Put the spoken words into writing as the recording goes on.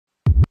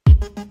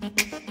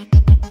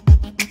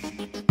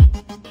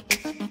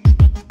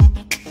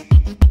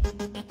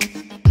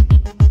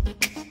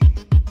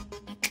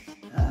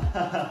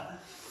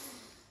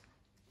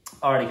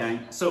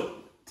So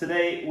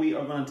today we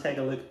are going to take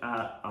a look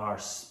at our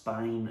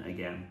spine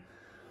again.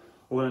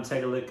 We're going to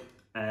take a look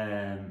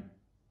at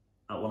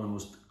one of the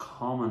most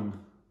common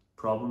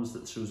problems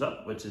that shows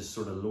up, which is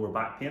sort of lower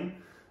back pain.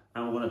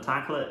 And we're going to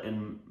tackle it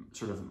in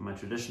sort of my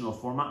traditional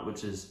format,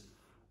 which is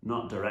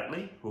not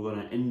directly. We're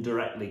going to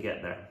indirectly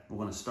get there. We're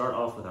going to start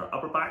off with our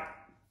upper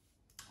back,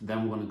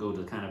 then we're going to go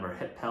to kind of our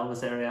hip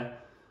pelvis area,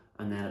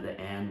 and then at the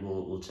end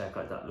we'll check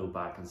out that low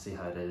back and see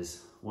how it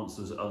is once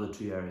those other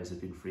two areas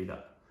have been freed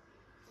up.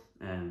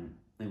 I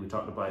think we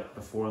talked about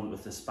before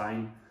with the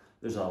spine,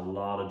 there's a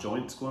lot of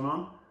joints going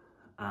on,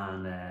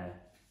 and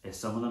if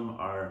some of them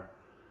are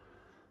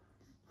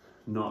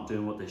not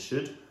doing what they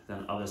should,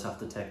 then others have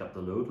to take up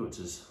the load, which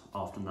is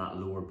often that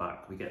lower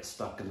back. We get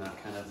stuck in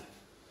that kind of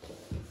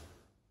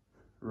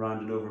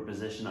rounded over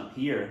position up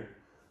here,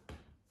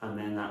 and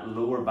then that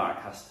lower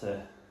back has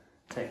to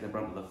take the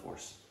brunt of the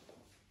force.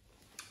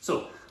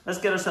 So let's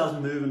get ourselves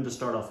moving to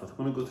start off with.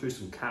 We're going to go through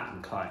some cat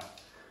and cow.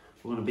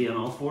 We're going to be on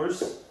all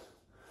fours.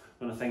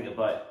 We're going to think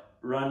about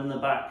rounding the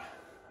back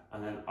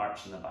and then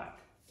arching the back.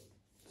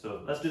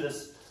 So let's do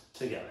this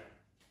together.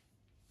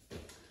 We're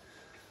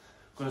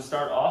going to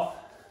start off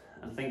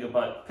and think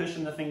about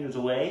pushing the fingers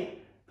away,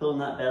 pulling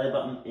that belly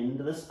button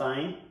into the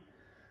spine,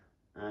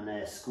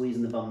 and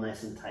squeezing the bum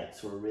nice and tight.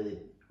 So we're really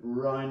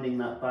rounding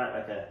that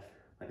back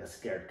like a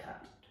scared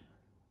cat.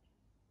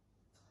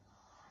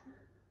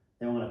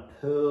 Then we're going to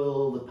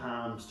pull the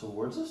palms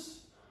towards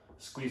us,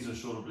 squeeze those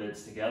shoulder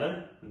blades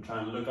together, and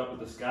try and look up at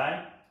the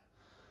sky,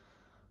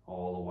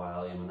 all the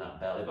while aiming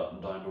that belly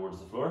button down towards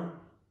the floor.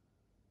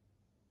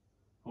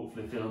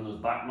 Hopefully feeling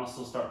those back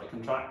muscles start to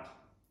contract.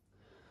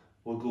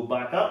 We'll go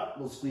back up,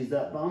 we'll squeeze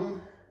that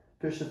bum,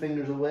 push the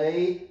fingers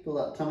away, pull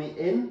that tummy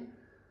in.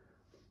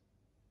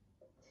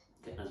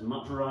 Getting as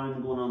much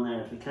round going on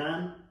there as we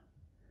can.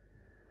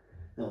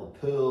 Then we'll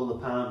pull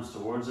the palms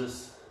towards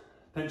us,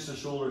 pinch the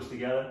shoulders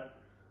together,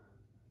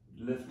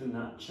 lifting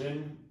that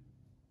chin.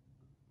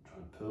 Try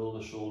and pull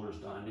the shoulders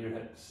down to your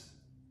hips.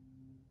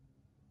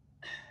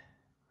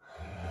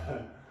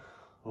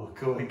 We'll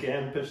go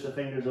again, push the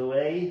fingers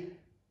away,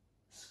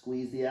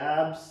 squeeze the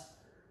abs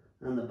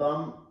and the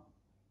bum.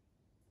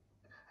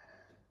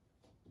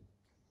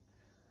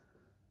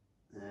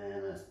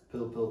 And let's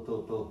pull, pull,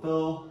 pull, pull,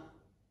 pull.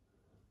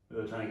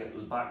 We're trying to get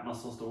those back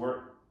muscles to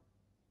work.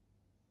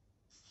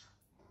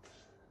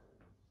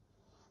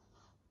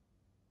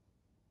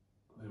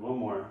 One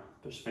more,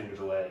 push fingers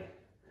away.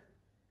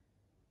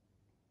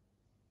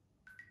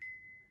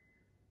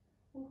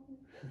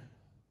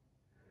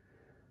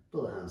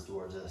 Pull the hands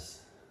towards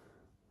us.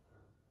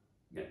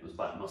 Get those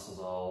back muscles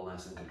all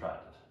nice and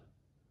contracted.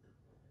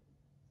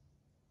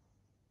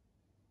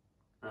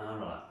 And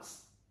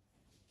relax.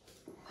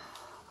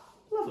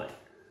 Lovely.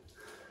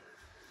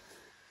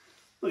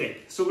 Okay,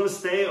 so we're going to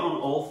stay on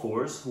all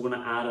fours. We're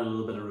going to add a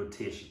little bit of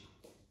rotation.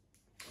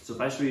 So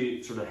if I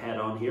sort of head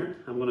on here,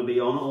 I'm going to be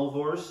on all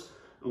fours.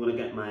 I'm going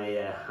to get my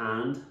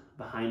hand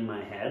behind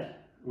my head.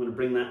 I'm going to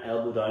bring that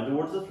elbow down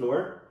towards the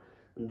floor.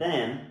 And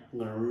then I'm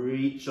going to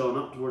reach on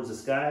up towards the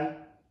sky.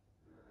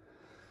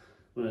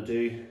 I'm going to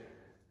do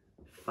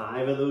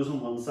 5 of those on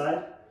one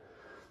side.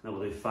 Then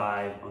we'll do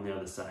 5 on the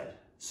other side.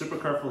 Super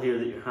careful here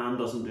that your hand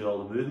doesn't do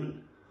all the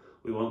movement.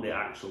 We want the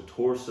actual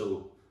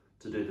torso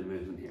to do the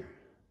movement here.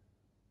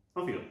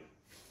 Off you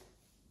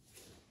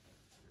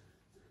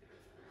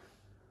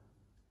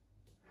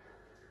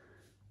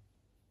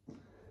go.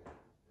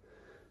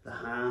 The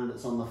hand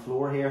that's on the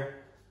floor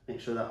here, make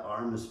sure that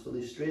arm is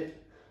fully straight.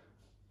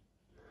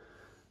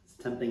 It's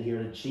tempting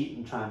here to cheat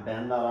and try and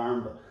bend that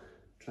arm, but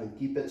try and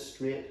keep it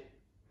straight.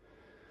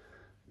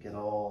 Get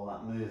all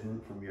that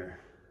movement from your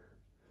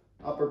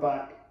upper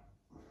back,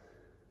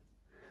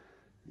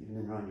 even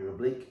in around your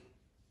oblique.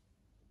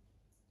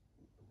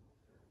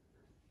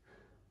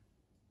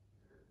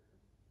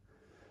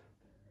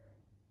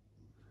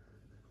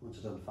 Once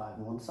you've done 5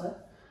 on one side,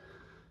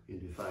 you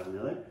can do 5 on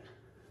the other.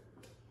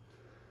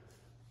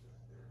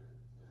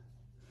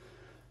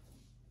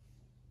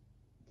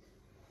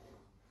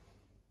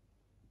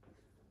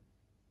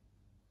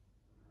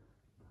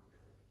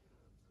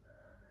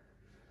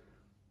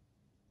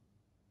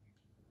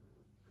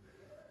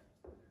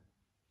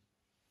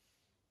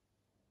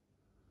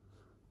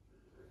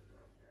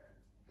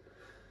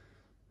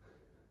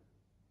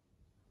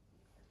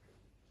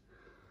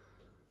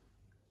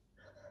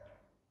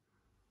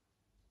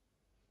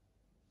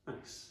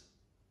 Nice.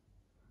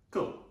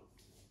 Cool.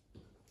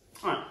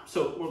 Alright,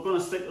 so we're going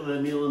to stick with the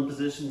kneeling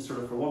position sort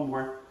of for one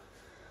more.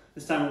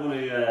 This time we're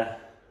going to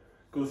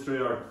go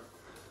through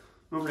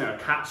normally our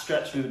cat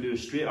stretch we would do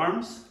with straight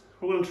arms.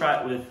 We're going to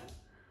try it with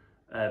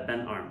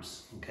bent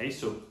arms. Okay,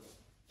 so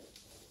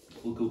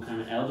we'll go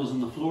kind of elbows on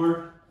the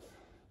floor,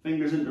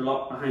 fingers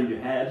interlocked behind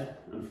your head,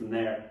 and from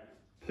there,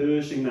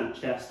 pushing that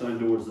chest down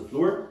towards the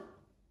floor.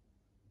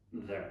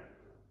 There.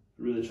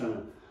 Really trying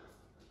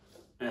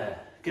to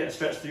get a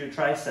stretch through your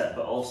tricep,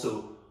 but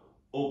also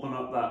open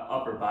up that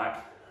upper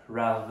back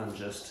rather than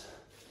just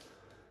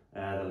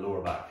the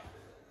lower back.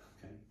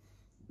 Okay,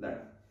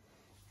 there.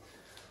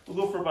 We'll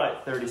go for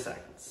about 30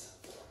 seconds.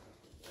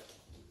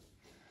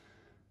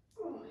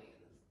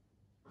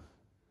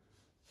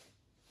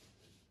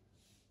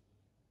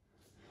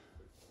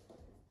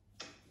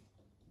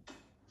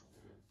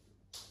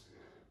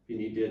 you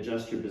need to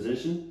adjust your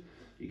position,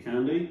 you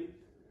can do.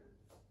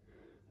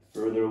 The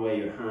further away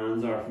your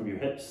hands are from your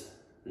hips,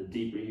 the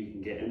deeper you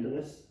can get into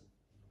this.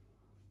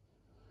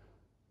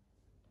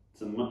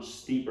 It's a much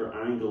steeper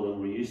angle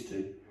than we're used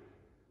to.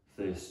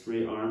 The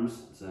straight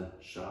arms, it's a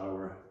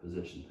shallower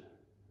position.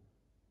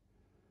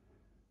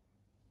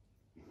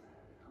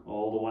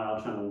 All the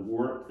while trying to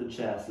work the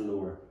chest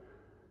lower,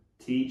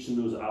 teaching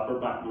those upper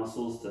back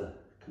muscles to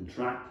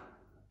contract,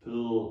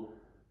 pull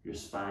your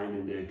spine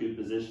into a good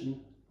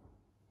position.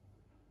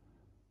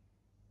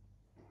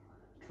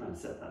 Try and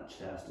set that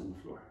chest on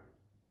the floor.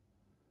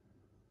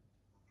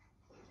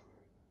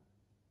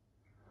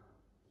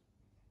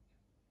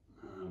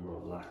 And we'll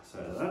relax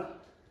out of that.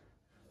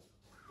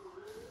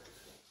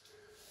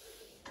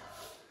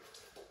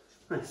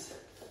 Nice.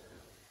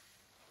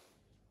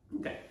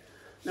 Okay,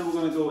 now we're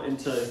going to go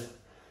into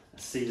a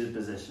seated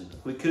position.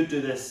 We could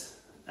do this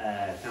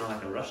kind of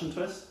like a Russian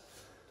twist,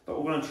 but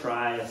we're going to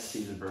try a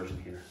seated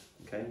version here.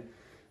 Okay,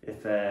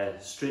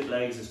 if straight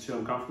legs is too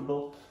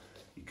uncomfortable,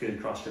 you could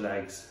cross your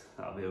legs,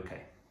 that'll be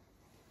okay.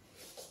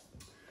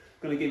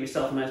 Going to give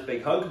yourself a nice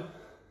big hug.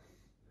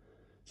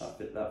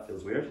 That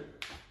feels weird.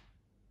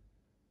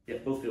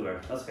 Yep, both feel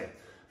weird, that's okay.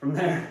 From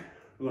there,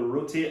 we're going to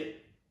rotate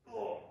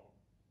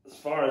as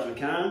far as we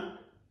can,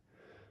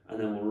 and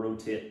then we'll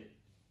rotate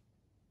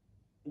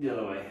the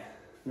other way.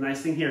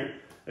 Nice thing here,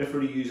 if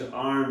we're to use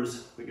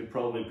arms, we could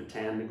probably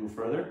pretend to go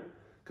further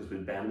because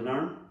we'd bend an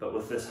arm, but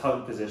with this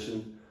hug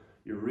position,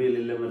 you're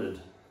really limited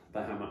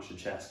by how much your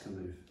chest can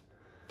move.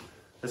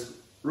 Let's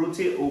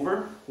rotate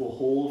over, we'll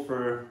hold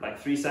for like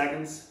 3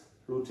 seconds,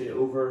 rotate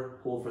over,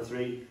 hold for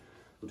 3,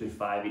 we'll do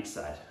 5 each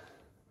side.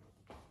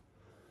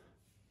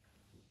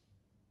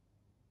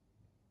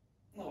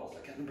 Oh, it's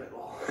like hitting a brick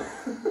wall.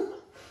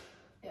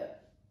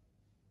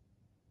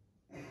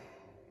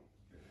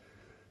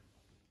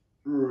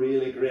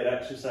 Really great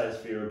exercise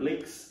for your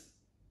obliques.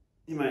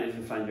 You might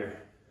even find your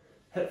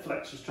hip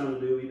flexors trying to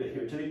do a wee bit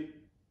here too.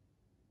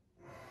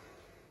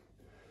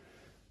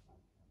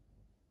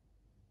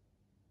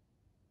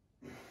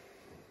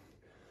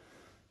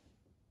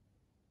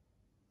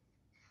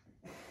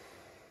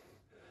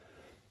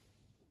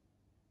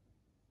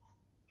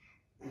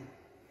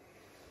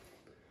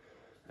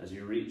 As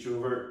you reach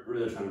over,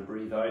 really trying to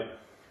breathe out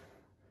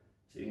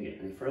so you can get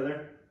any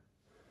further.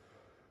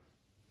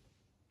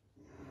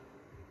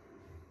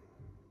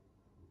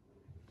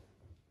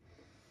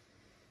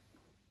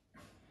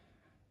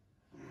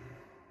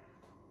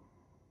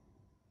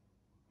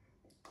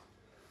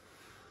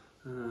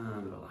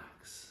 And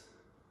relax.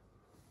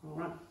 All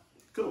right,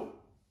 cool.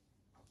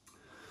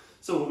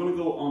 So we're going to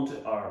go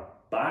onto our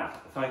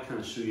back. If I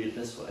kind of show you it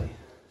this way,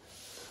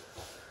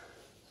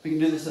 we can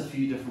do this a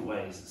few different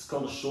ways. It's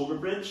called a shoulder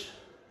bridge.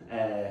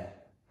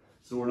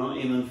 So we're not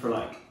aiming for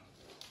like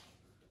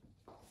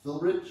full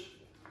bridge.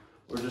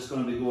 We're just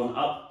going to be going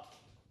up,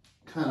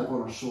 kind of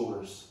on our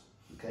shoulders.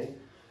 Okay.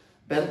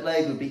 Bent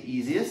leg would be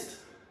easiest.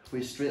 If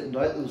we straightened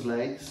out those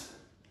legs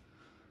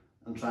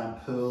and try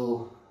and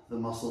pull the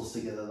muscles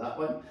together that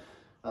way,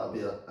 that'll be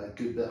a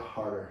good bit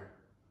harder.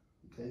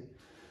 Okay.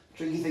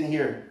 Tricky thing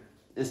here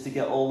is to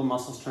get all the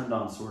muscles turned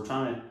on. So we're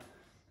trying to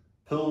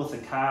pull with the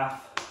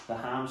calf, the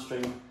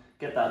hamstring,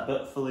 get that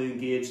bit fully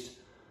engaged,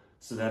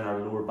 so then our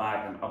lower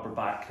back and upper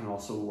back can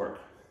also work.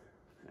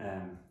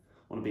 Want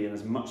to be in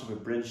as much of a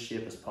bridge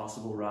shape as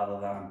possible rather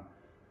than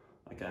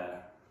like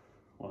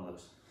one of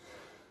those.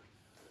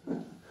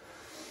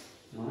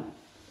 All right.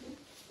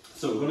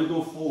 So we're going to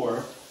go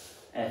for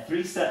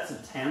 3 sets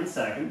of 10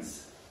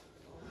 seconds,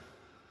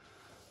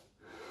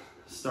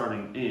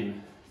 starting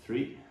in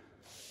 3,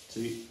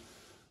 2,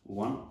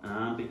 1,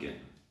 and begin.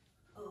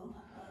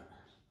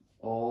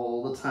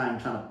 All the time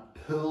trying to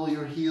pull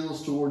your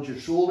heels towards your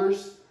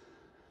shoulders,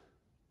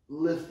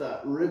 lift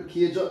that rib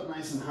cage up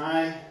nice and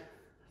high.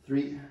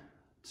 3,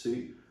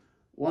 2,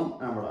 1,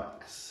 and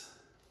relax.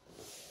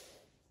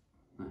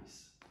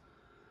 Nice.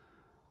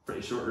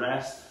 Pretty short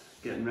rest,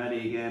 getting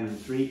ready again in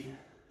 3,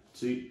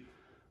 2,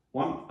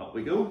 1, up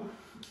we go.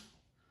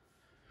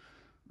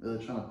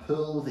 Really trying to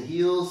pull with the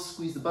heels,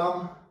 squeeze the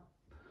bum,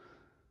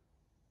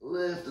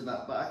 lifting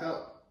that back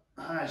up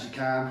high as you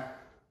can,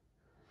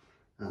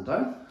 and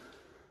down.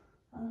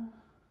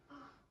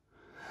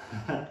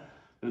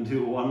 And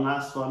do one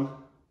last one.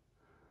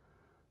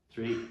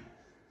 3,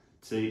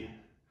 2,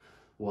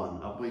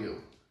 1, up we go.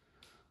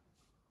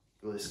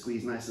 Really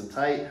squeeze nice and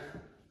tight,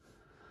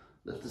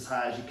 lift as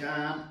high as you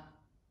can,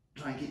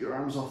 try and keep your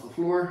arms off the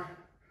floor.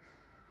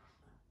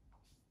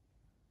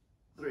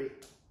 3,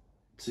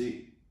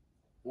 2,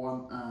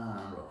 1,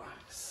 and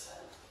relax.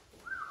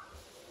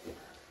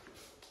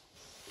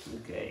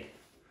 Okay.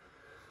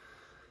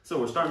 So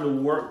we're starting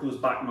to work those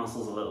back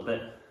muscles a little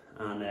bit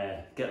and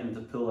get them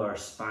to pull our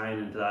spine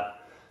into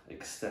that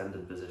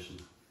extended position.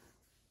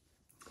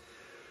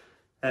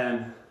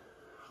 We're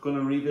going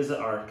to revisit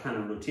our kind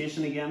of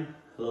rotation again,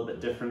 a little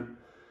bit different.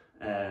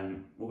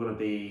 We're going to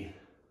be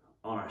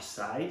on our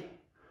side.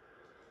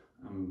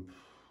 I'm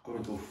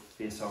going to go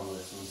face on with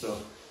this one. So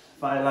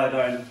if I lie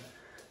down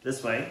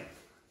this way,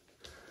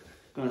 I'm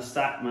going to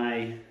stack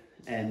my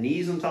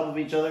knees on top of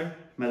each other.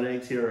 My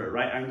legs here are at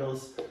right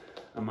angles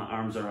and my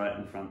arms are out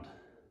in front.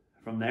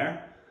 From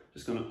there,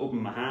 just going to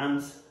open my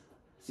hands,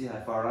 see how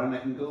far around I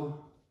can go.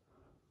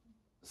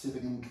 See if I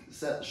can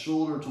set the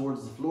shoulder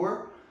towards the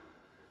floor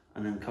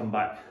and then come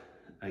back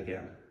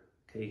again.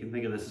 Okay, you can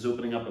think of this as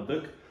opening up a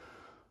book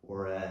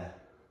or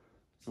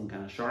some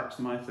kind of shark's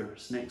mouth or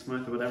snake's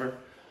mouth or whatever.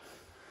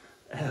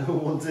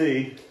 We'll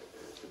do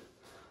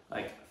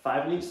like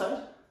 5 on each side.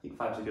 I think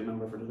 5's a good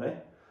number for today.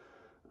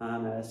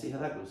 And see how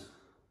that goes.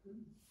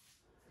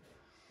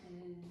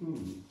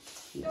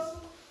 Yes.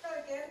 Oh,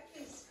 again,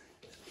 please.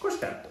 Of course,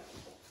 can.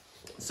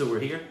 So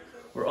we're here.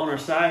 We're on our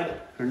side.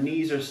 Our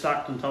knees are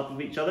stacked on top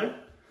of each other.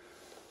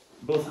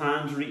 Both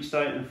hands reached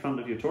out in front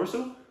of your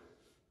torso.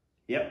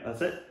 Yep,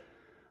 that's it.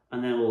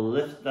 And then we'll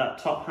lift that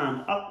top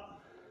hand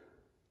up.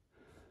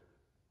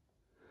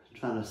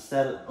 Trying to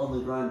set it on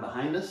the ground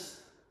behind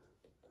us.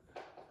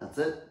 That's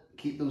it.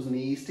 Keep those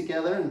knees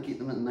together and keep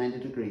them at 90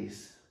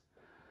 degrees.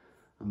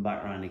 And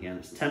back around again.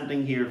 It's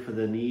tempting here for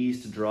the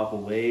knees to drop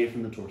away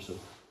from the torso.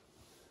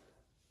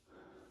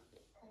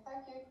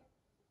 Thank you.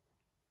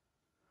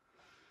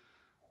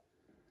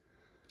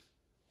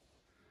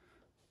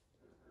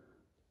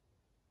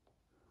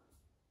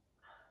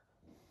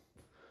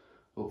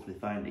 Hopefully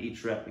find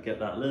each rep to get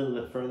that a little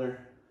bit further.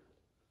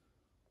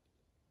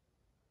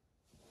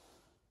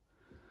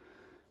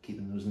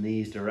 Keeping those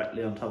knees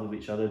directly on top of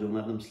each other, don't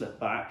let them slip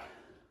back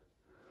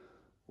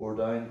or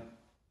down.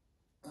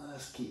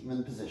 Just keep them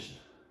in position.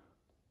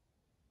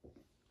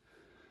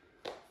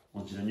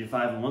 Once you've done your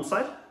 5 on one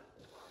side,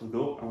 we'll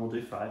go and we'll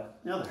do 5 on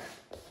the other.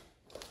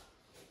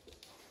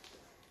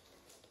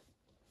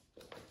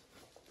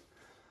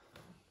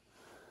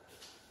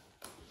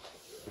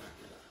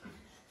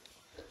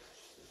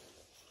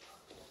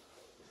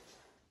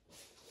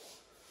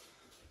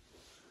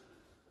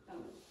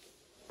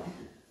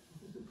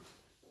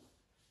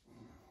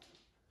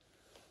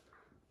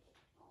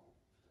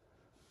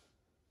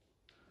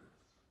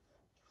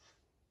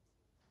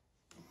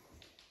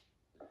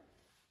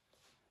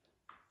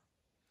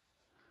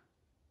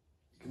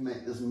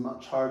 Make this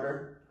much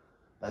harder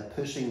by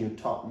pushing your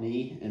top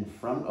knee in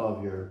front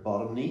of your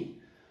bottom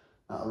knee.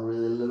 That'll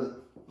really limit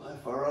how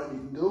far out you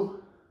can go.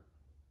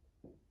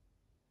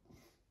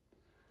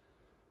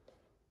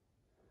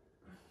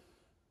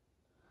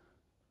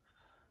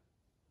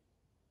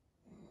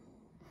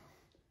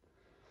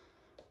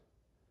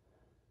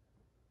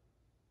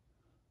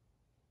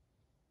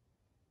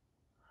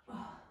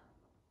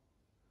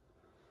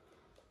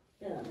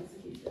 Yeah, that makes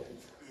a huge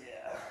difference.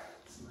 Yeah,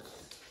 it's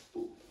nice.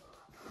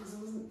 Because I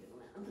wasn't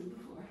feeling anything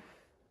before.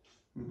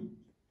 Mm-hmm.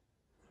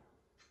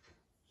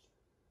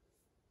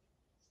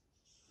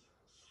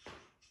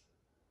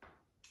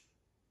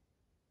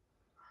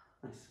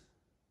 Nice.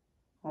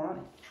 Alright.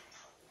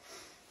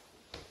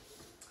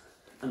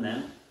 And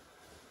then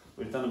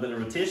we've done a bit of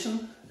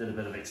rotation, did a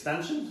bit of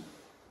extension.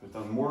 We've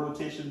done more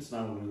rotations,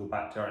 now we're going to go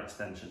back to our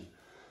extension.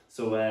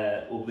 So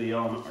we'll be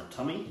on our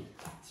tummy.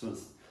 So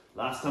it's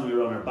last time we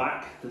were on our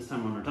back, this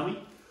time we're on our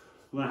tummy.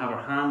 We're going to have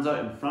our hands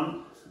out in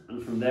front,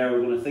 and from there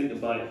we're going to think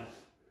about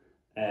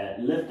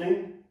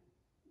lifting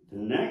the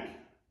neck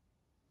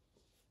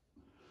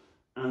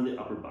and the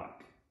upper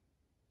back.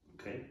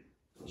 Okay,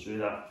 I'll show you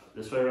that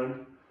this way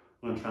around.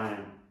 I'm going to try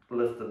and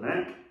lift the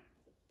neck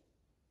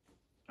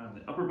and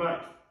the upper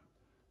back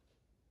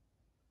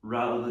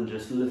rather than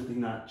just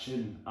lifting that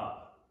chin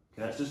up.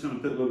 Okay, that's just going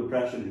to put a load of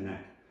pressure in your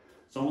neck.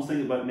 So almost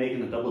think about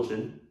making a double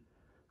chin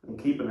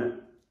and keeping it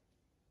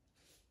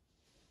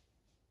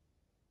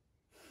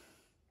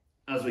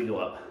as we go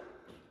up.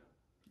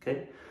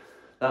 Okay,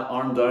 that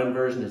arm down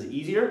version is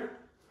easier.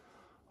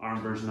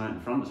 Arm version out in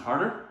front is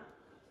harder.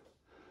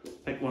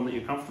 Pick one that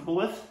you're comfortable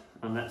with,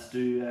 and let's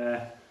do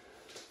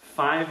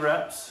 5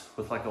 reps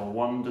with like a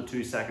 1 to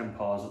 2 second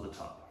pause at the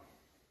top.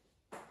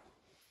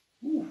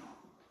 Ooh,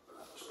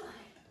 that was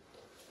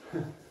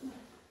great.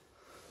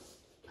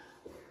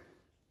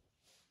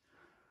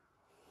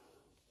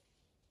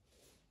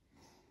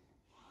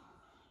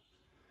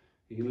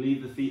 You can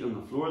leave the feet on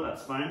the floor,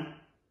 that's fine.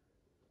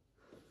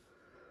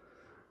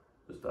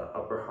 Just that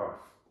upper half.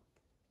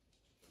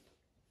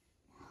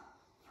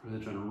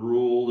 Really trying to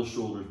roll the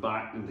shoulders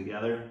back and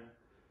together.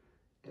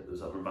 Get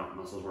those upper back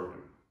muscles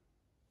working.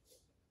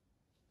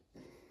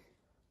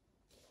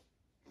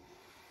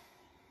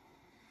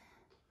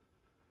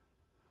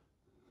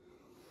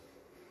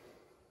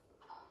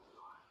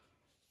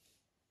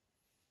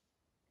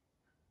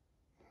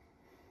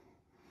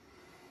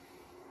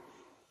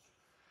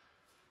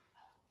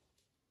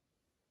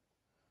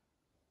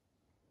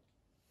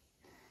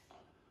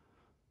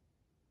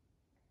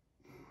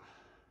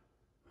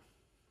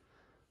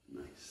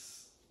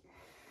 Nice.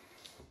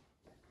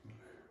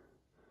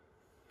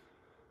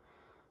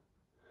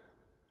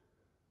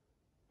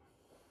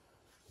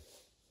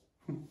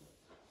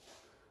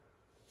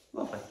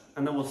 Lovely.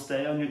 And then we'll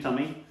stay on your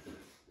tummy.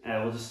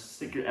 We'll just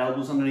stick your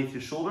elbows underneath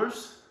your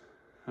shoulders.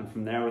 And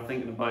from there we're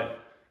thinking about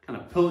kind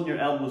of pulling your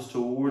elbows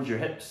towards your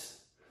hips.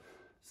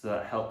 So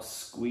that helps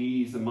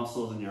squeeze the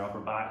muscles in your upper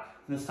back.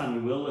 This time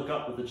we will look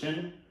up with the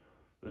chin.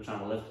 We're trying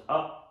to lift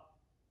up.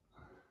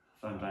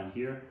 If I'm down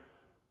here,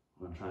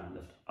 I'm going to try and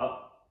lift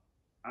up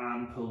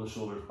and pull the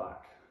shoulders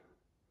back.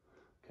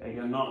 Okay,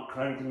 you're not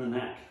cranking the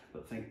neck,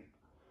 but think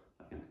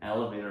like an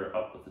elevator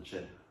up with the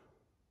chin.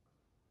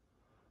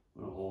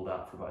 I'm going to hold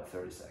that for about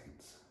 30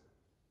 seconds.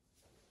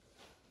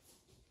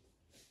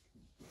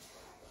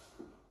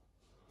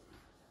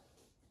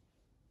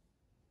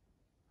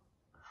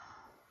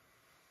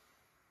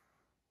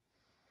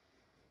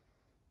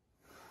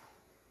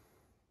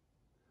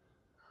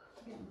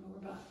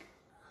 Lower back.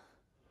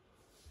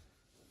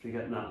 If you're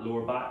getting that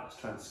lower back, let's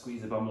try and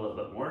squeeze the bum a little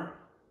bit more.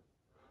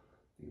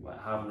 Think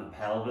about having the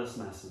pelvis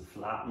nice and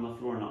flat on the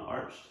floor, not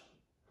arched.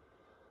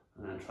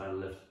 And then try to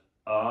lift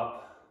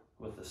up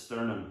with the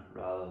sternum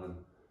rather than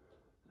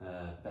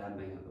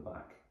bending at the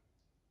back.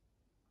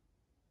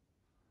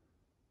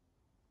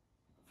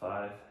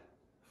 5,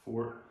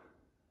 4,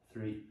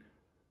 3,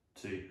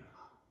 2,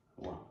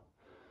 1.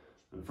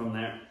 And from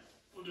there,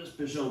 we'll just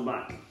push on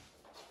back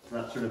to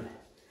that sort of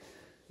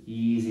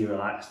easy,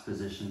 relaxed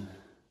position.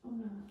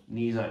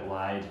 Knees out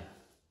wide,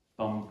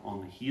 bum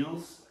on the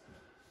heels.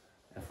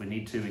 If we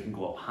need to, we can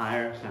go up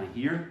higher, kind of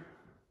here.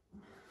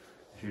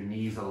 If your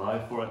knees allow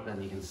for it,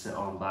 then you can sit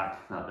on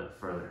back that bit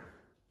further.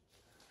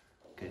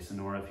 Okay, so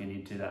Nora, if you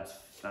need to,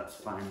 that's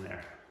fine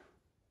there.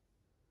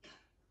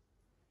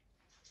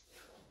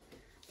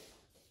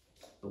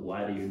 The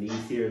wider your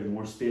knees here, the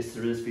more space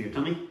there is for your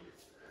tummy,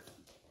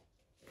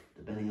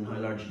 depending on how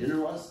large your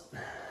dinner was.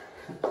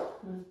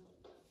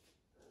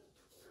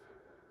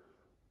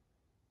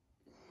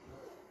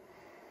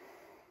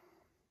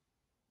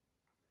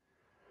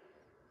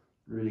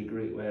 Really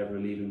great way of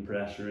relieving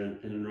pressure in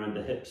and around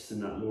the hips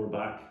and that lower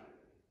back.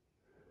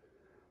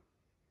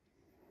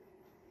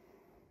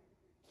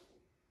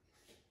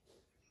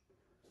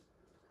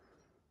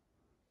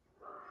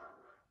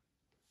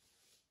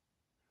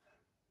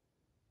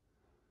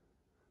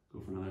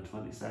 Go for another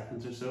 20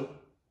 seconds or so.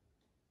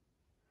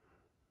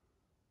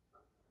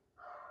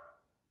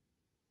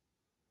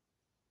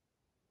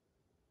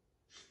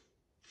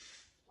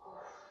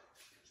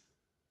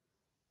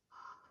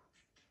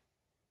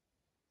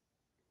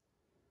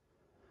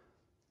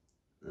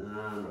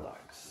 And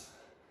relax.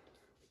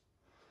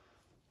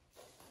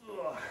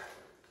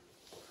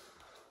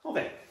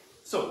 Okay,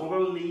 so we're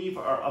going to leave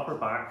our upper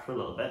back for a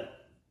little bit.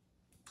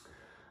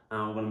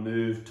 And we're going to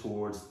move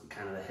towards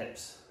kind of the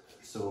hips.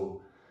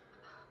 So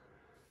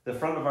the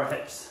front of our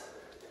hips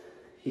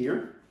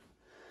here,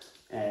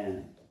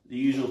 and the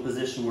usual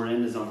position we're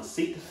in is on the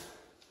seat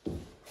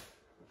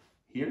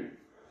here.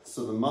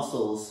 So the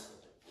muscles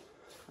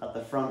at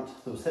the front,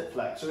 those hip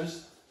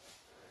flexors,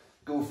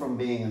 go from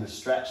being in a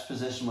stretched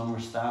position when we're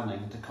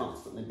standing to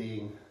constantly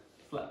being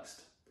flexed.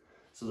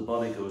 So the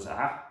body goes,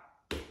 ah,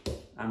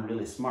 I'm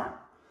really smart.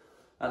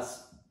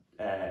 That's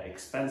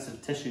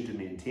expensive tissue to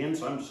maintain,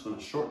 so I'm just going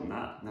to shorten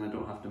that, and then I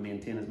don't have to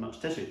maintain as much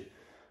tissue.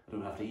 I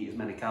don't have to eat as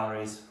many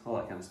calories, all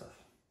that kind of stuff.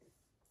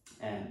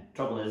 And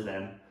trouble is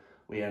then,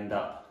 we end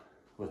up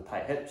with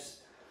tight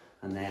hips,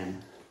 and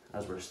then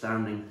as we're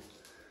standing,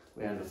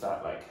 we end with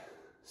that like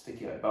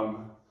sticky out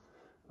bum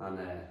and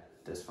a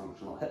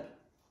dysfunctional hip.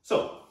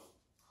 So,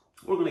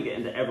 we're going to get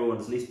into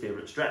everyone's least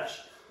favourite stretch,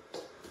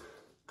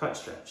 couch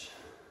stretch.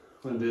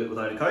 We're going to do it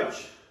without a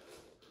couch,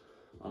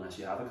 unless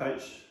you have a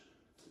couch.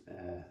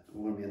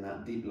 We're going to be in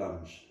that deep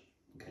lunge.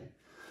 Okay,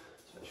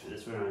 switch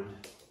this way around.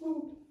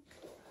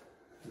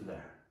 And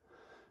there.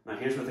 Now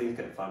here's where things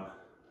get fun.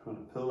 We're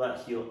going to pull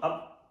that heel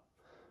up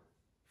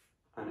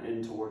and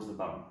in towards the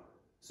bum.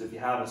 So if you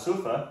have a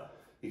sofa,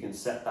 you can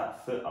set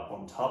that foot up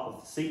on top of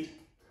the seat,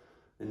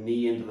 the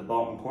knee into the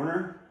bottom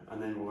corner,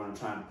 and then we're going to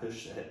try and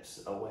push the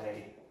hips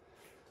away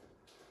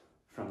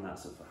from that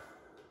sofa.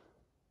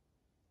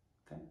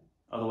 Okay.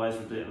 Otherwise,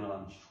 we'll do it in a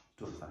lunge.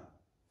 Totally fine.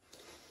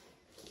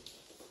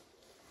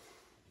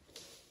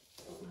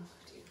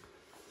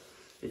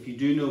 If you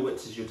do know which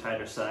is your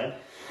tighter side,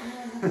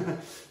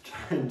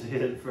 try and do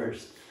it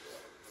first.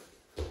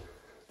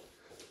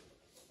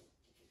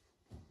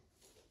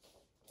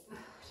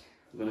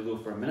 We're going to go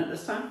for a minute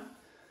this time.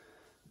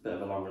 Bit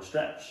of a longer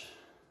stretch.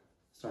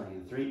 Starting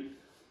in 3,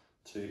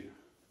 2,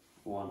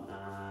 1,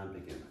 and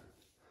begin.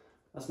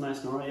 That's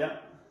nice, Nora, yeah.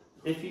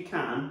 If you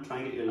can, try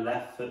and get your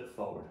left foot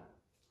forward.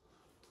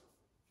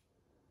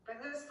 Bring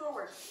this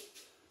forward.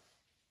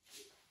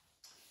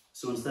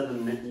 So instead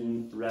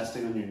of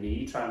resting on your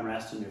knee, try and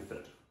rest on your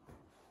foot.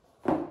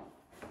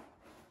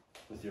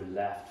 With your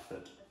left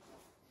foot.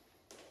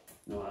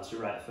 No, that's your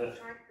right foot.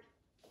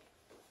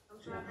 I'm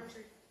trying to.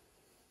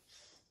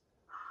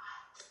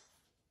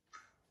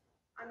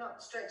 I'm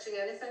not stretching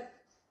anything.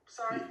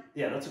 Sorry.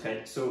 Yeah, that's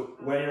okay. So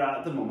where you're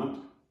at the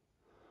moment,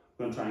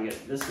 we're going to try and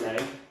get this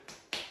leg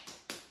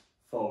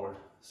forward.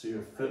 So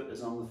your foot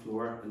is on the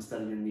floor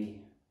instead of your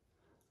knee.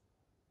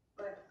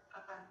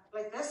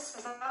 Like this?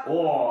 Is that?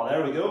 Oh,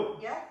 there we go.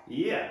 Yeah?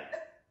 Yeah.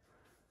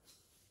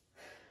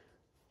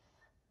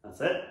 That's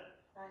it.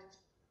 Right.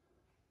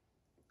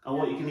 And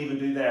what you can even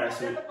do there, I'm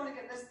so never going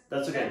to get this.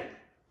 that's okay.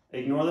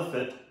 Ignore the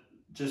foot.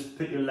 Just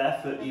put your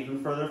left foot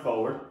even further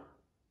forward.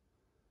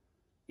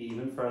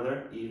 Even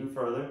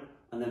further,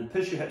 and then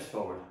push your hips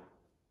forward.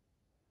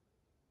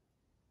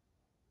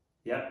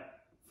 Yep,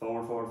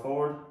 forward, forward,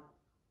 forward.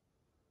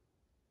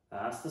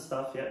 That's the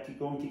stuff, yeah, keep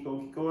going, keep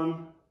going, keep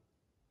going.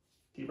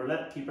 Keep her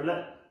lit, keep her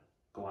lit.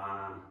 Go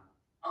on.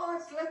 Oh,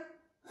 it's lit.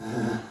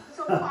 It's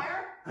on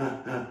fire.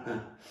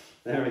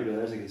 There we go,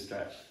 there's a good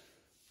stretch.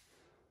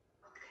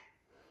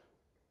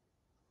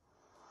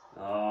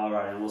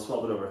 Alright, and we'll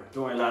swap it over.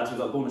 Don't worry lads, we've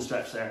got bonus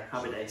stretch there.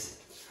 Happy days.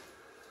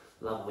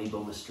 Love a wee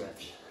bonus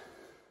stretch.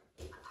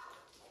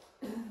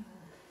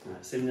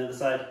 Alright, same on the other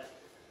side.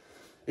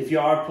 If you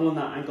are pulling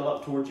that ankle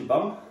up towards your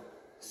bum,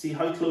 see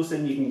how close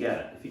in you can get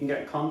it. If you can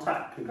get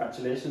contact,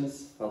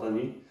 congratulations, well done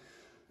you.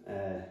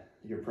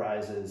 Your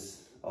prize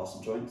is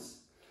awesome joints.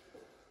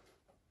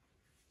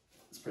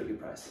 It's a pretty good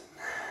prize.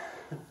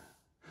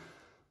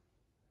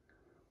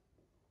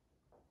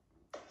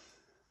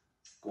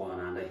 Go on,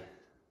 Andy.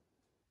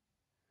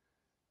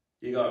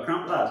 You got a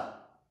cramp, lad?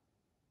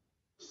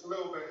 Just a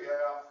little bit,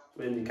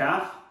 yeah. In your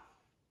calf?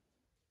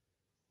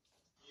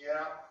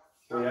 Yeah.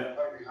 Were you,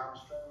 Maybe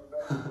hamstring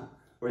a bit.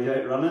 were you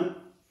out running?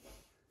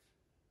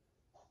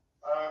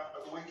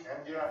 At the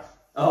weekend, yeah.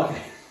 Oh,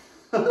 okay.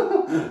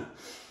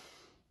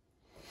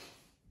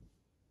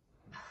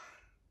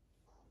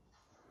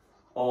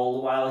 All the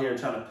while here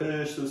trying to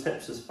push those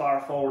hips as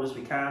far forward as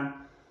we can.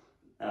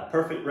 A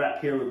perfect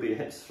rep here would be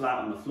hips flat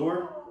on the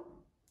floor.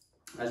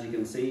 As you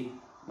can see,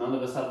 none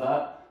of us have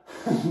that.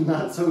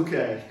 That's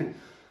okay.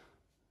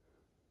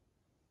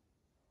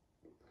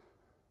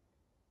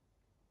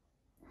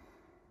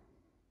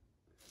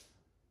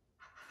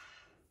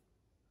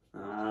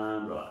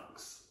 And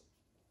relax.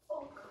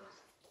 Oh, God.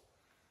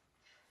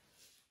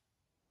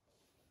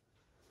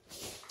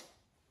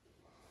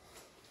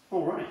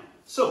 All right,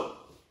 so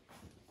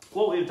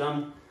what we've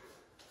done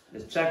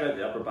is check out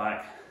the upper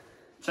back,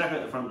 check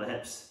out the front of the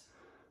hips,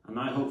 and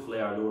now hopefully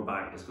our lower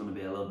back is going to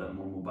be a little bit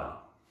more mobile.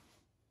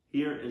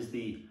 Here is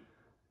the,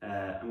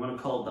 I'm going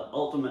to call it the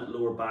ultimate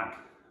lower back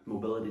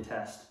mobility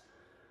test,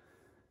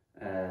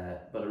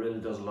 but it really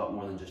does a lot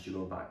more than just your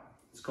lower back.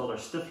 It's called our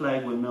stiff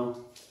leg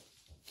windmill.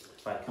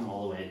 If I come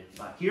all the way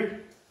back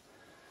here,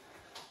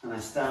 and I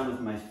stand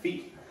with my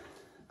feet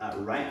at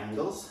right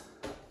angles,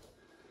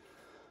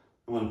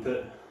 I'm going to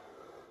put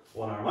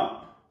one arm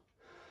up,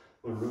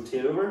 I'm going to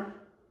rotate over,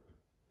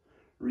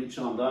 reach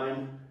on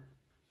down,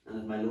 and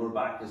if my lower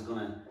back is going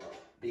to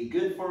be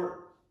good for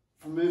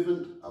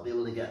movement, I'll be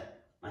able to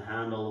get my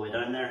hand all the way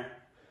down there.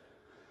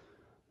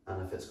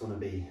 And if it's going to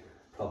be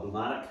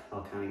problematic,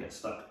 I'll kind of get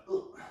stuck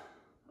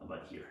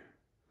about here.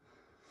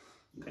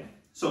 Okay,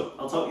 so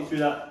I'll talk you through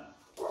that.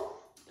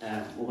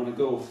 We're going to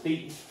go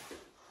feet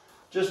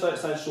just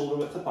outside shoulder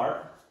width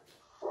apart.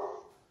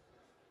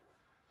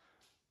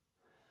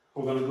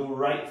 We're going to go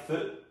right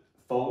foot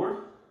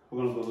forward.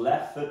 We're going to go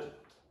left foot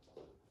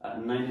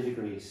at 90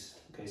 degrees.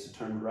 Okay, so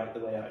turn right the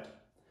way out.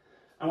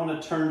 I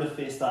want to turn to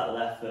face that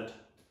left foot,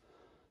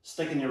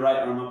 sticking your right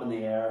arm up in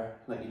the air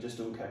like you just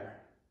don't care.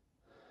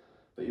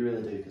 But you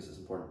really do, because it's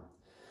important.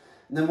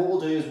 And then what we'll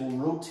do is we'll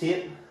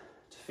rotate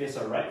to face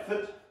our right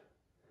foot.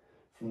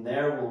 From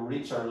there we'll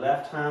reach our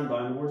left hand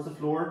down towards the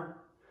floor,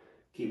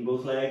 keeping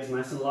both legs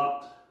nice and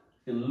locked.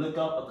 You can look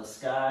up at the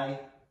sky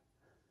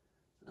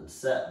and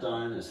set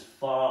down as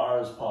far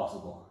as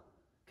possible.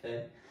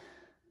 Okay?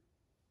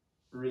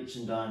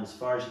 Reaching down as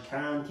far as you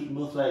can, keeping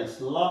both legs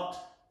locked.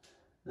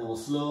 Then we'll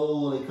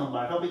slowly come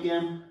back up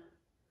again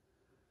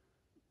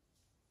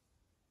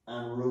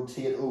and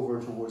rotate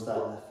over towards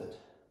that left foot.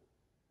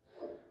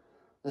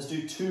 Let's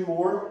do 2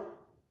 more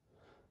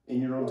in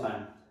your own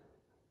time.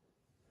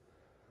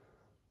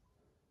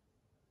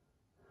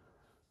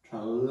 Try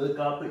to look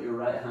up at your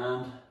right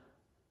hand.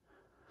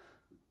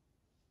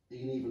 You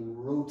can even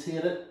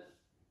rotate it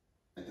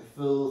like a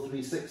full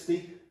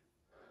 360.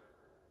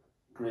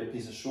 Great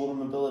piece of shoulder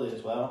mobility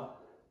as well.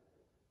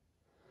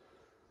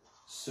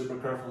 Super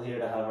careful here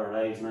to have our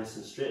legs nice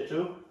and straight,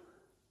 Joe.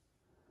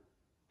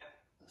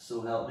 So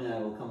help me, I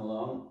will come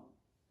along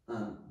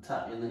and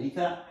tap you in the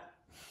kneecap.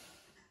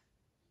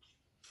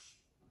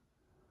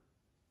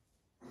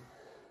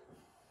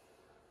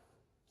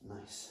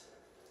 Nice.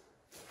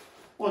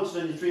 1 to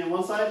 23 on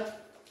one side,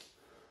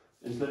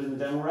 including the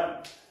demo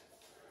rep,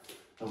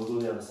 and we'll go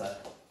the other side.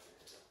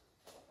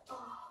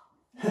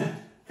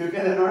 Cook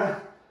it in,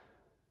 alright?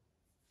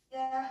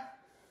 Yeah.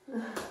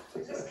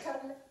 Just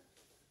cutting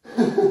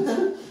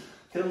it.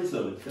 Kill me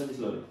slowly, kill me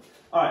slowly.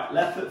 Alright,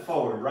 left foot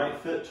forward, right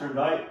foot turned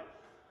out,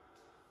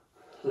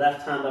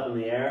 left hand up in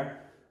the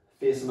air,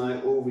 facing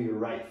out over your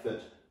right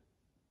foot.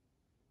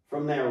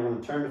 From there, we're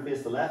going to turn to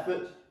face the left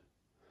foot.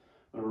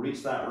 We're going to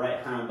reach that right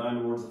hand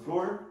down towards the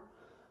floor,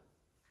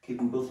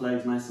 keeping both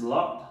legs nice and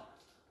locked.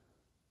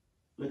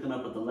 Looking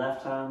up at the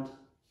left hand.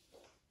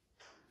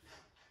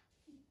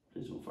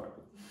 Please don't fart.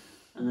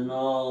 And then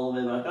all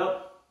the way back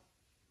up.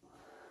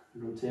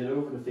 Rotate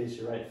over to face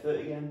your right foot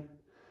again.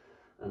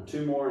 And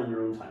 2 more in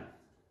your own time.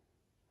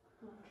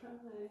 I'll try.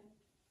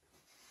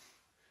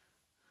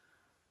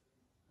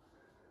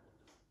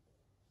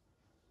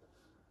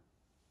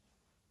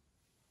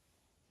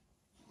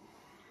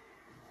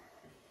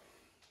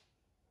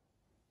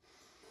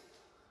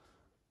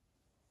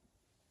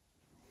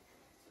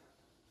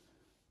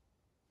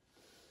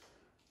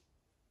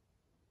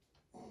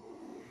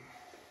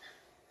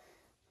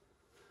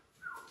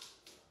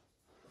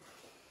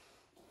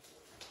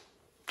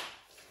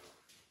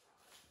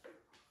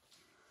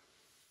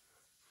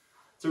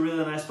 It's a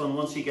really nice one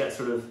once you get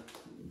sort of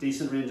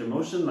decent range of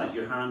motion, like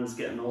your hands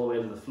getting all the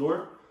way to the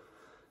floor,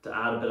 to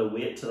add a bit of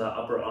weight to that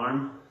upper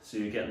arm, so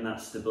you're getting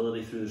that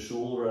stability through the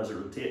shoulder as it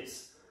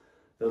rotates,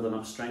 building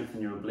up strength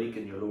in your oblique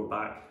and your lower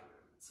back.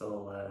 It's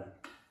all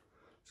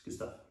it's good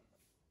stuff.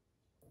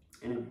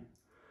 Anyway,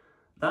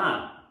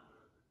 that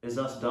is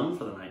us done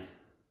for the night.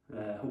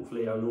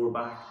 Hopefully our lower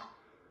back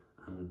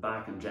and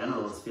back in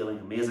general is feeling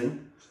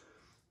amazing,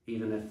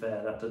 even if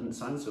that didn't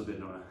sound so good,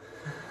 Nora.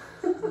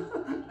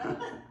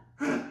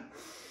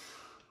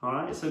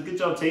 Alright, so good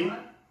job team,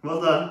 well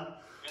done.